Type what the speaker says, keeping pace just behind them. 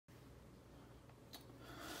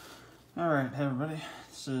Alright, hey everybody,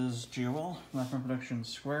 this is GOL, live from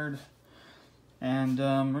Productions², and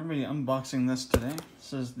we're going to be unboxing this today.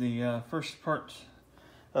 This is the first part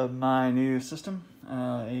of my new system,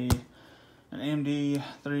 an AMD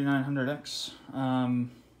 3900X.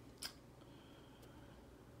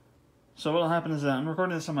 So what will happen is that I'm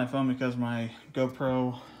recording this on my phone because my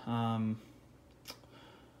GoPro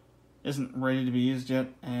isn't ready to be used yet,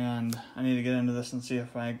 and I need to get into this and see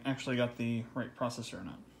if I actually got the right processor or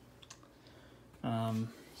not.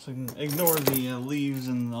 So you can ignore the leaves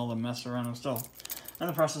and all the mess around. I'm still in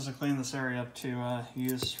the process of cleaning this area up to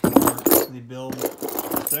use for the build.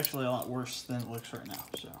 It's actually a lot worse than it looks right now,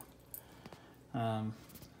 so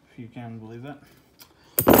if you can believe that.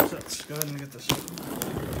 So let's go ahead and get this.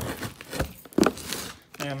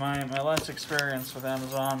 Yeah, my last experience with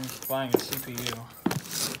Amazon buying a CPU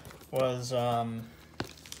was a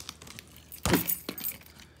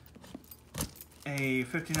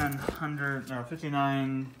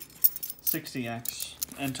 5960X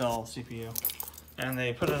Intel CPU, and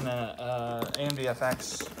they put in a AMD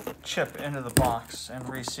FX chip into the box and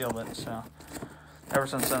resealed it. So ever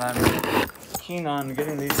since then, I'm keen on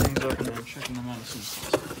getting these things open and checking them out as soon as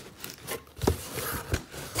possible.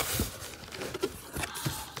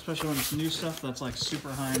 Especially when it's new stuff that's like super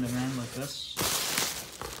high in demand like this.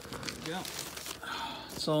 There we go.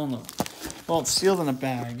 It's all in the, well, it's sealed in a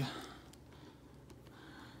bag.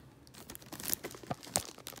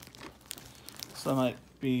 So that might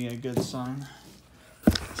be a good sign.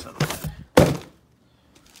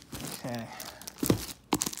 Okay.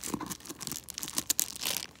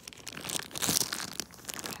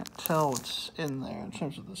 Can't tell what's in there in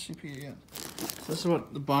terms of the CPU yet. So this is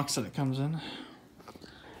what the box that it comes in.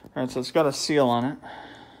 Alright, so it's got a seal on it.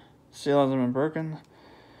 Seal hasn't been broken.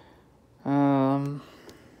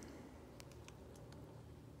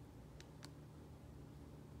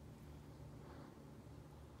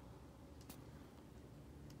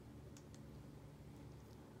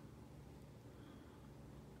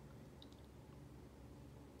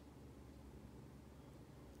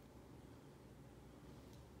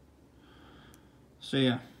 So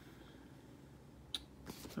yeah,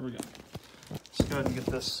 there we go. Let's go ahead and get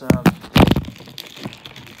this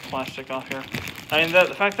plastic off here. I mean, the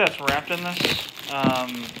fact that it's wrapped in this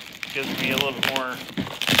gives me a little bit more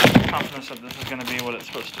confidence that this is going to be what it's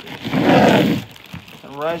supposed to be. The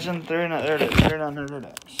Ryzen 39, there it is,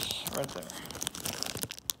 3900X, right there.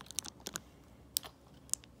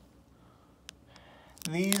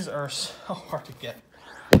 These are so hard to get.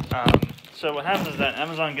 So what happens is that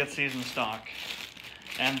Amazon gets these in stock,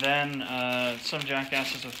 and then some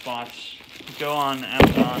jackasses with bots go on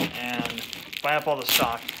Amazon and buy up all the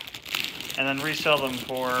stock, and then resell them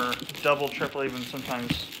for double, triple, even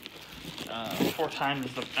sometimes 4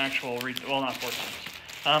 times the actual retail. Well, not 4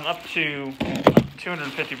 times, up to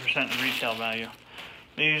 250% retail value.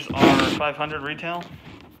 These are 500 retail,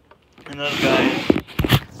 and those guys.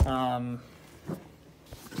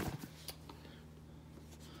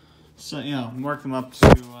 So, you know, mark them up to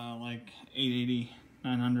like 880,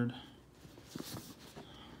 900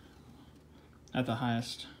 at the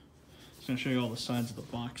highest. Just going to show you all the sides of the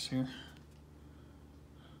box here.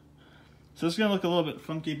 So this is going to look a little bit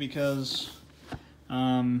funky because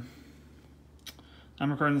I'm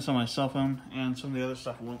recording this on my cell phone, and some of the other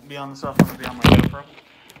stuff won't be on the cell phone, it'll be on my GoPro.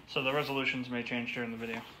 So the resolutions may change during the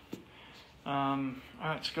video. Alright,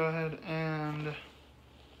 let's go ahead and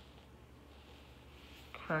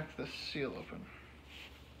crack the seal open.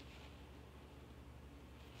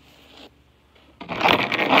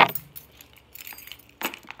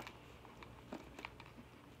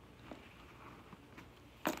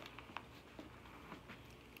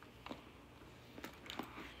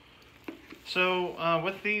 So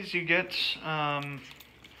with these you get some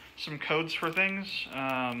codes for things.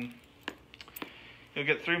 You'll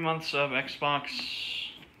get 3 months of Xbox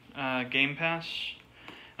Game Pass,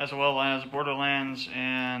 as well as Borderlands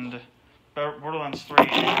and Borderlands 3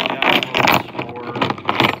 for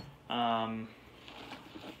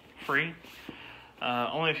free.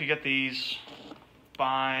 Only if you get these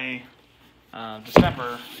by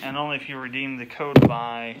December, and only if you redeem the code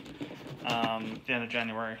by the end of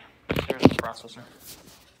January. Here's the processor.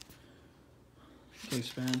 Case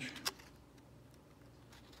badge.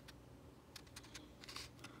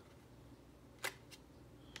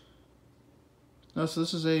 Oh, so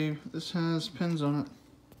this has pins on it.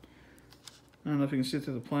 I don't know if you can see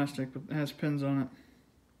through the plastic, but it has pins on it.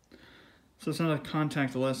 So it's not a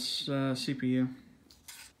contactless CPU.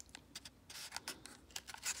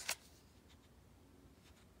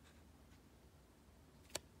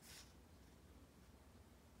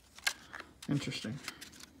 Interesting.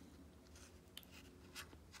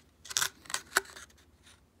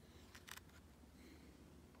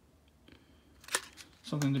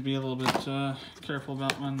 something to be a little bit careful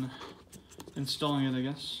about when installing it, I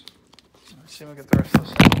guess. Let's see if I get the rest of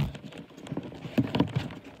this out.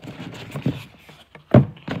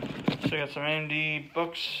 So I got some AMD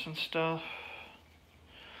books and stuff.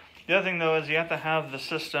 The other thing though is you have to have the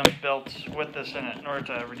system built with this in it in order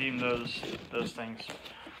to redeem those things.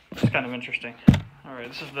 It's kind of interesting. Alright,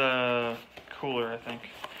 this is the cooler, I think.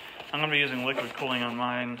 I'm going to be using liquid cooling on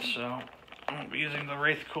mine, so I won't be using the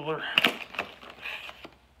Wraith cooler.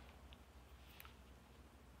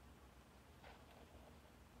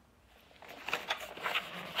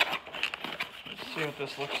 Let's see what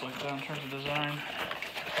this looks like though in terms of design.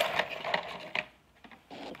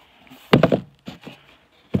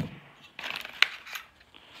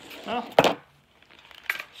 Well,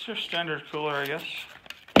 it's your standard cooler, I guess.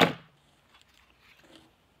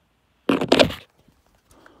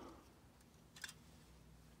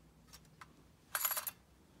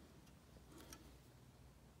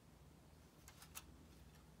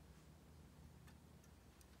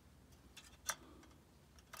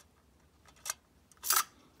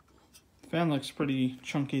 Fan looks pretty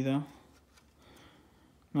chunky though.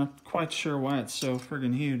 Not quite sure why it's so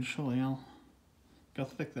friggin' huge. Holy hell. Look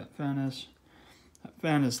how thick that fan is. That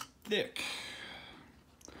fan is thick.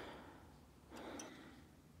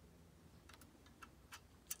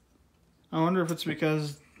 I wonder if it's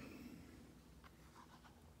because...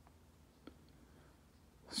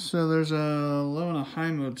 So there's a low and a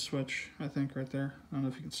high mode switch, I think, right there. I don't know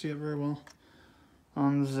if you can see it very well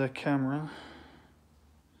on the camera.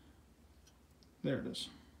 There it is.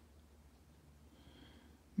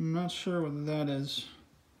 I'm not sure what that is.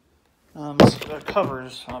 The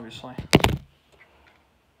covers, obviously.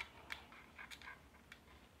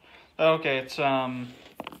 Okay, it's so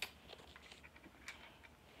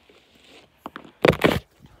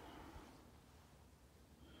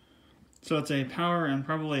it's a power and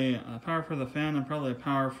probably a power for the fan and probably a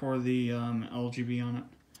power for the LGB on it,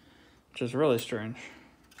 which is really strange.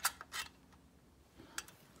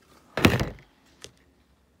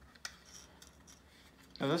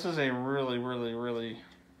 Now this is a really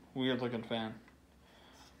weird looking fan.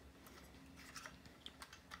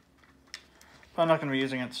 But I'm not going to be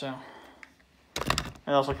using it, so.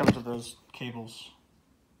 It also comes with those cables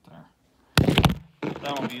there.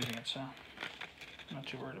 I won't be using it, so I'm not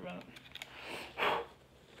too worried about it.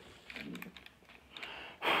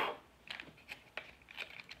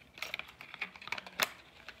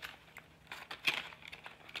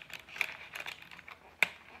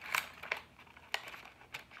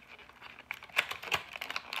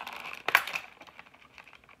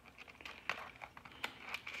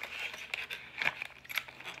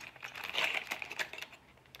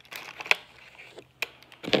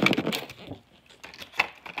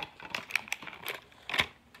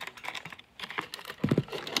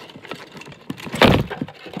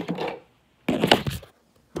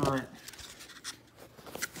 Alright.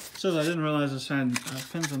 So I didn't realize this had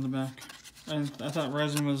pins on the back. I thought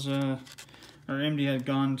Ryzen was, or AMD had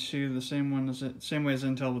gone to the same way as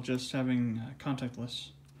Intel, with just having contactless.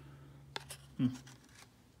 Let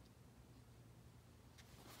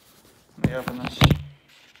me open this.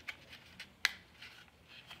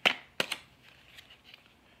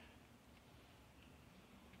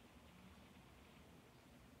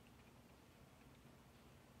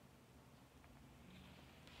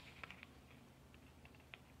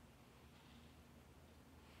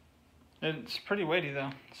 It's pretty weighty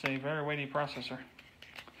though. It's a very weighty processor.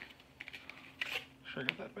 Sure I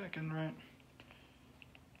got that back in right.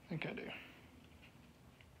 I think I do.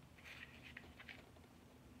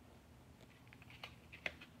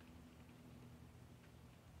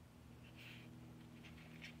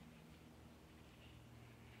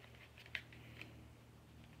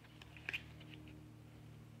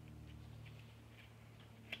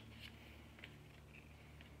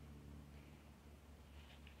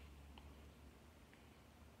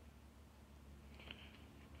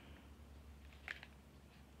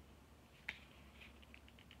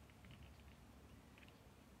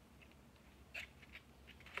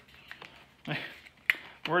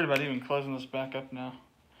 I'm worried about even closing this back up now,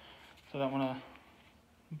 so I don't want to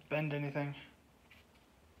bend anything.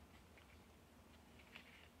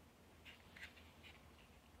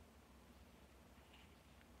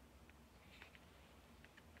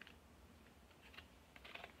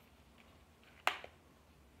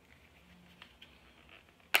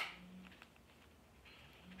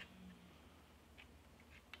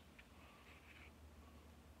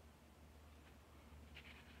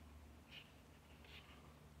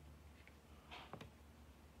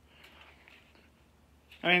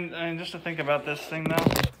 I mean, just to think about this thing though,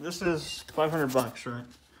 this is $500, right?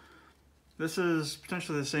 This is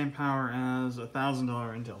potentially the same power as a $1,000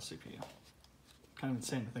 Intel CPU. Kind of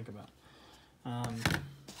insane to think about.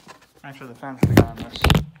 Actually, the fan's gonna go on this.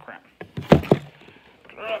 Crap.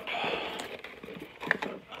 Put it up.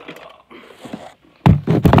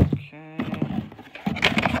 Okay.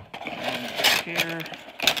 And here.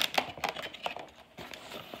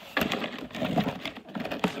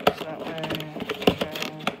 So it's that way. Okay.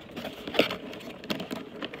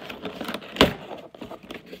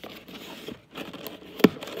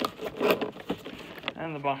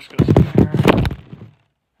 And the box goes in there.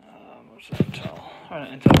 What's the Intel? Oh,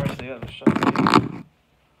 Intel, where's the other stuff?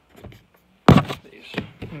 These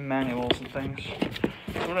manuals and things.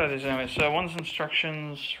 What are these anyway? So one's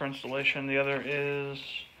instructions for installation, the other is,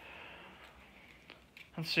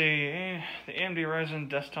 let's see, the AMD Ryzen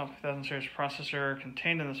desktop 1000 series processor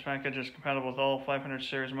contained in this package is compatible with all 500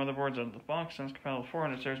 series motherboards out of the box, and is compatible with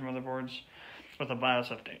 400 series motherboards with a BIOS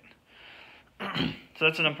update. So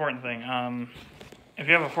that's an important thing. If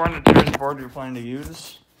you have a 400 series board you're planning to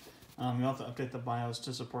use, you'll have to update the BIOS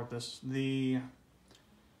to support this. The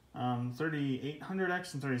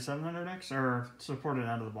 3800X and 3700X are supported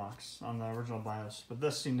out of the box on the original BIOS, but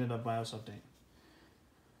this needed a BIOS update.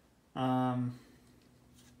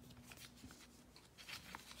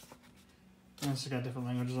 This has got different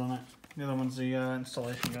languages on it. The other one's the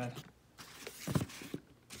installation guide.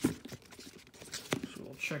 So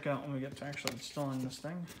we'll check out when we get to actually installing this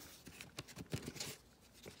thing.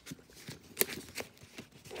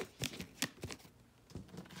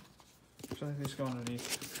 So I think these go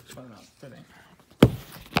underneath. It's probably not fitting.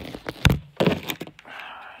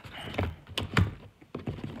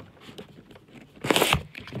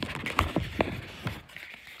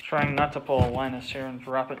 Trying not to pull a Linus here and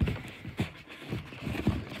drop it.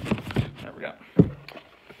 There we go.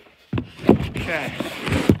 Okay.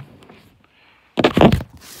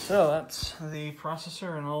 So that's the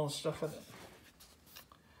processor and all the stuff with it.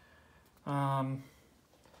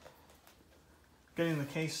 Getting the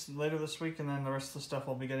case later this week, and then the rest of the stuff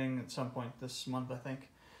I'll be getting at some point this month, I think.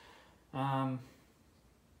 So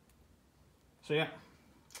yeah,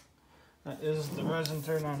 that is the Ryzen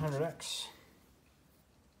 3900X.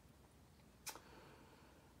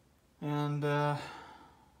 And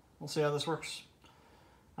we'll see how this works.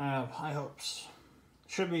 I have high hopes.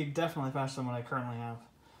 Should be definitely faster than what I currently have.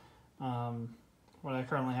 What I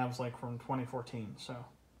currently have is like from 2014, so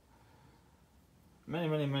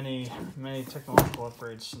many technological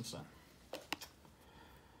upgrades since then.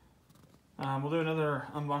 We'll do another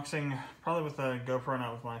unboxing, probably with a GoPro,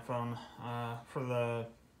 not with my phone, for the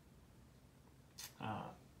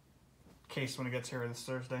case when it gets here this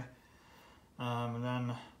Thursday. And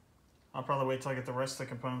then I'll probably wait till I get the rest of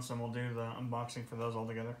the components and we'll do the unboxing for those all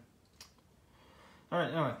together.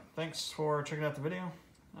 Alright, anyway, thanks for checking out the video.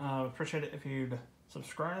 Appreciate it if you'd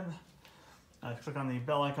subscribe. Click on the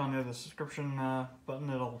bell icon near the subscription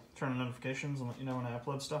button. It'll turn on notifications and let you know when I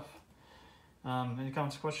upload stuff. Any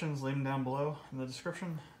comments or questions, leave them down below in the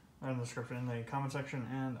description, or in the comment section,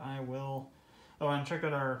 and I will... Oh, and check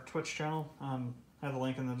out our Twitch channel. I have the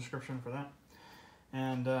link in the description for that.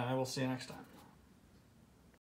 And I will see you next time.